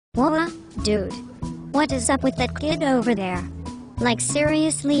Whoa, dude. What is up with that kid over there? Like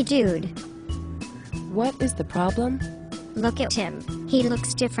seriously, dude. What is the problem? Look at him. He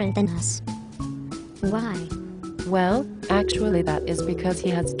looks different than us. Why? Well, actually that is because he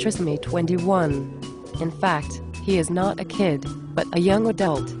has trisomy 21. In fact, he is not a kid, but a young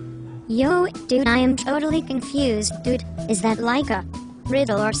adult. Yo, dude, I am totally confused, dude. Is that like a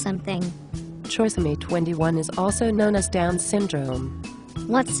riddle or something? Trisomy 21 is also known as Down syndrome.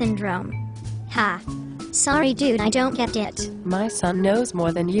 What syndrome? Ha. Sorry, dude, I don't get it. My son knows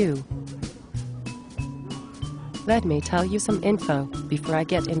more than you. Let me tell you some info before I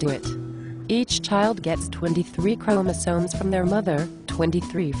get into it. Each child gets 23 chromosomes from their mother,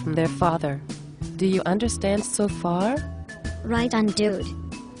 23 from their father. Do you understand so far? Right on, dude.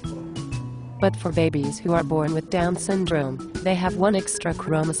 But for babies who are born with Down syndrome, they have one extra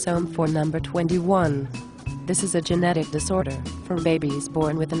chromosome for number 21. This is a genetic disorder for babies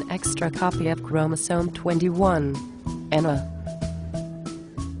born with an extra copy of chromosome 21. Anna.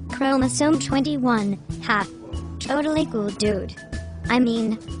 Chromosome 21, ha. Totally cool, dude. I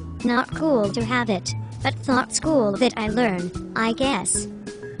mean, not cool to have it, but thought's cool that I learn, I guess.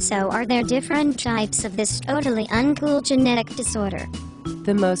 So are there different types of this totally uncool genetic disorder?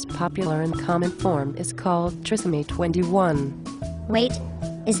 The most popular and common form is called trisomy 21. Wait,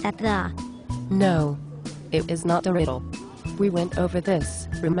 is that the... No, it is not a riddle. We went over this,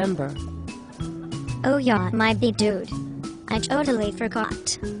 remember? Oh yeah, my big dude. I totally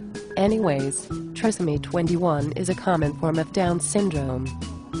forgot. Anyways, trisomy 21 is a common form of Down syndrome,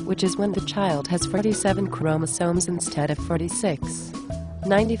 which is when the child has 47 chromosomes instead of 46.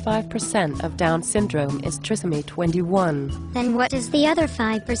 95% of Down syndrome is trisomy 21. Then what is the other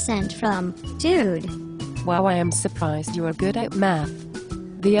 5% from, dude? Wow, I am surprised you are good at math.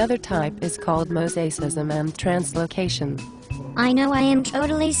 The other type is called mosaicism and translocation. I know I am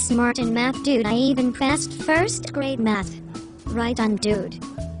totally smart in math, dude. I even passed first grade math. Right on, dude.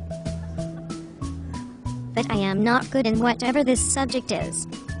 But I am not good in whatever this subject is.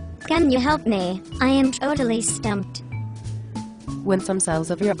 Can you help me? I am totally stumped. When some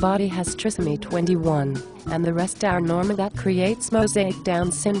cells of your body has trisomy 21, and the rest are normal, that creates mosaic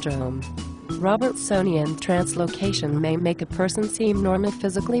Down syndrome. Robertsonian translocation may make a person seem normal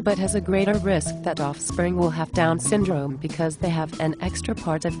physically but has a greater risk that offspring will have Down syndrome because they have an extra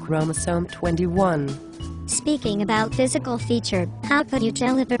part of chromosome 21. Speaking about physical feature, how could you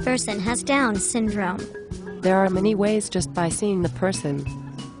tell if a person has Down syndrome? There are many ways just by seeing the person.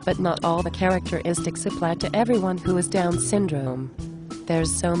 But not all the characteristics apply to everyone who has Down syndrome.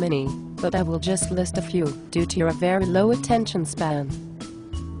 There's so many, but I will just list a few due to your very low attention span.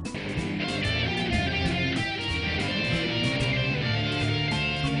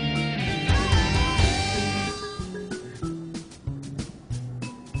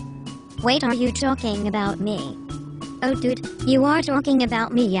 Wait, are you talking about me? Oh dude, you are talking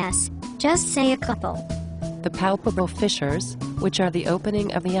about me, yes. Just say a couple. The palpable fissures, which are the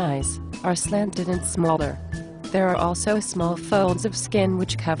opening of the eyes, are slanted and smaller. There are also small folds of skin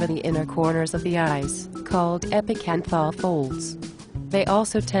which cover the inner corners of the eyes, called epicanthal folds. They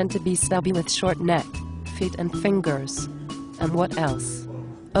also tend to be stubby with short neck, feet and fingers. And what else?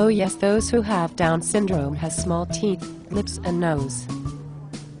 Oh yes, those who have Down syndrome have small teeth, lips and nose.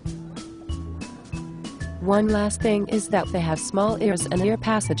 One last thing is that they have small ears and ear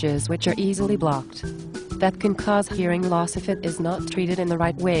passages which are easily blocked. That can cause hearing loss if it is not treated in the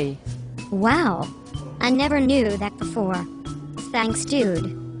right way. Wow! I never knew that before. Thanks,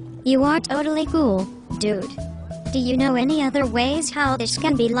 dude. You are totally cool, dude. Do you know any other ways how this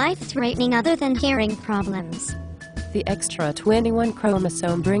can be life-threatening other than hearing problems? The extra 21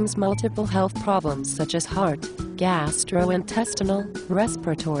 chromosome brings multiple health problems such as heart, gastrointestinal,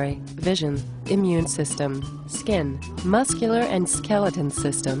 respiratory, vision, immune system, skin, muscular and skeleton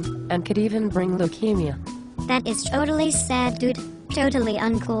system, and could even bring leukemia. That is totally sad, dude. Totally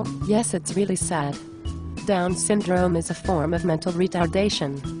uncool. Yes, it's really sad. Down syndrome is a form of mental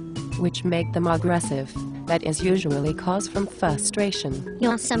retardation, which make them aggressive. That is usually caused from frustration.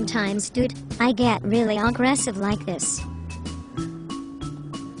 Yeah, sometimes, dude, I get really aggressive like this.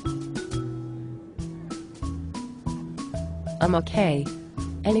 I'm okay.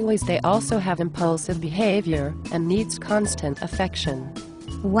 Anyways, they also have impulsive behavior and needs constant affection.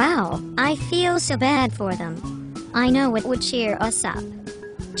 Wow, I feel so bad for them. I know it would cheer us up.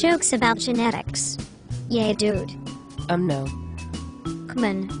 Jokes about genetics. Yeah, dude. No. Come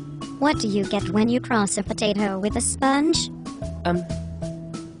on. What do you get when you cross a potato with a sponge?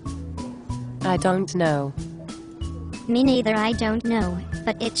 I don't know. Me neither, I don't know,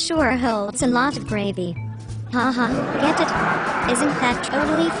 but it sure holds a lot of gravy. Haha, get it? Isn't that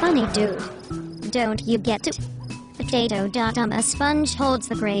totally funny, dude? Don't you get it? Potato. A sponge holds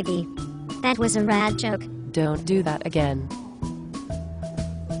the gravy. That was a rad joke. Don't do that again.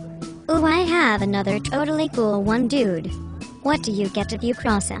 Ooh, I have another totally cool one, dude. What do you get if you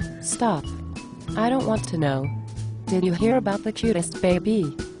cross a... Stop. I don't want to know. Did you hear about the cutest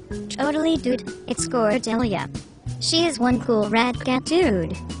baby? Totally, dude. It's Cordelia. She is one cool rad cat,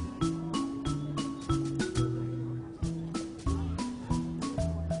 dude.